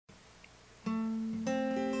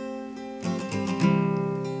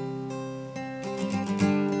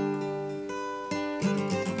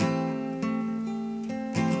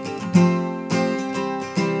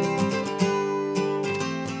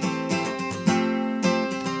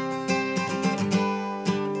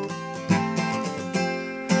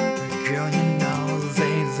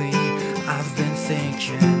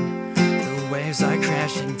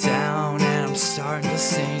crashing down and I'm starting to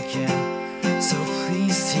sink in. So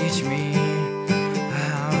please teach me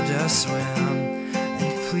how to swim,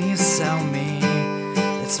 and please tell me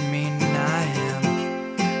it's me, not him.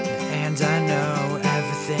 And I know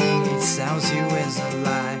everything he tells you is a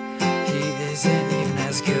lie. He isn't even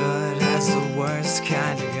as good as the worst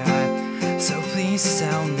kind of guy. So please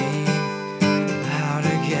tell me how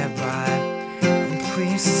to get by, and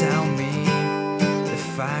please tell me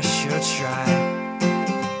if I should try.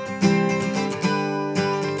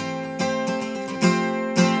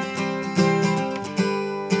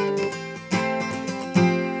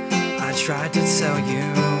 I tried to tell you,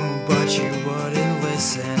 but you wouldn't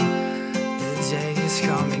listen. The day is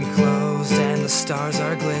coming close and the stars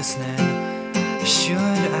are glistening.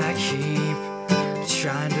 Should I keep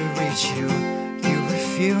trying to reach you? You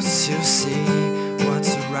refuse to see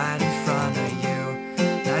what's right in front of you.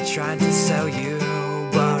 I tried to tell you,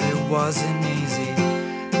 but it wasn't easy.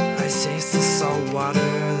 I taste the salt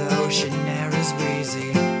water, the ocean air is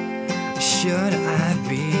breezy. Should I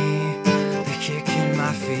be kicking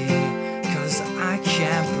my feet? 'Cause I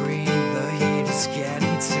can't breathe, the heat is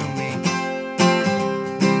getting to me.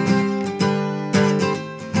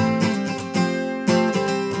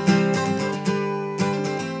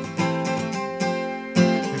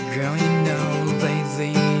 Girl, you know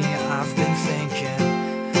lately I've been thinking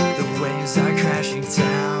the waves are crashing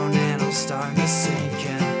down and I'm starting to sink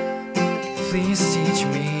in. Please teach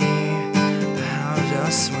me how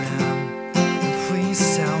to swim, and please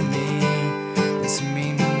tell me it's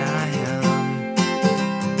me, not him.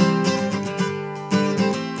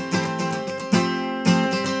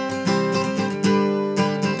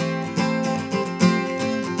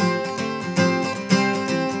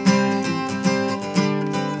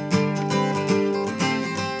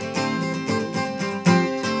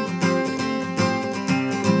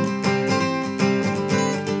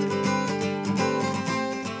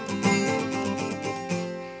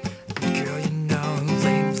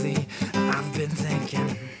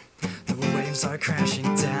 Are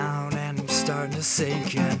crashing down and I'm starting to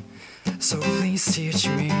sink in. So please teach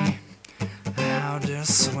me how to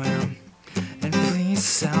swim, and please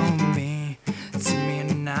tell me it's me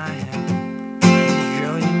and not him.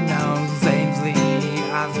 Girl, you know lately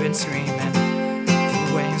I've been screaming. The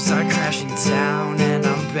waves are crashing down and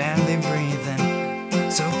I'm barely breathing.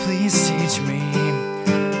 So please teach me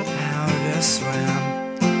how to swim,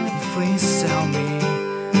 and please tell me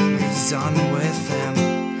you're done with him.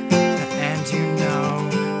 You know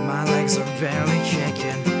my legs are barely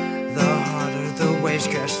kicking. The harder the waves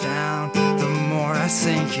crash down, the more I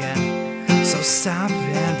sink in. So stop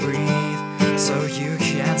and breathe so you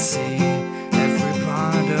can see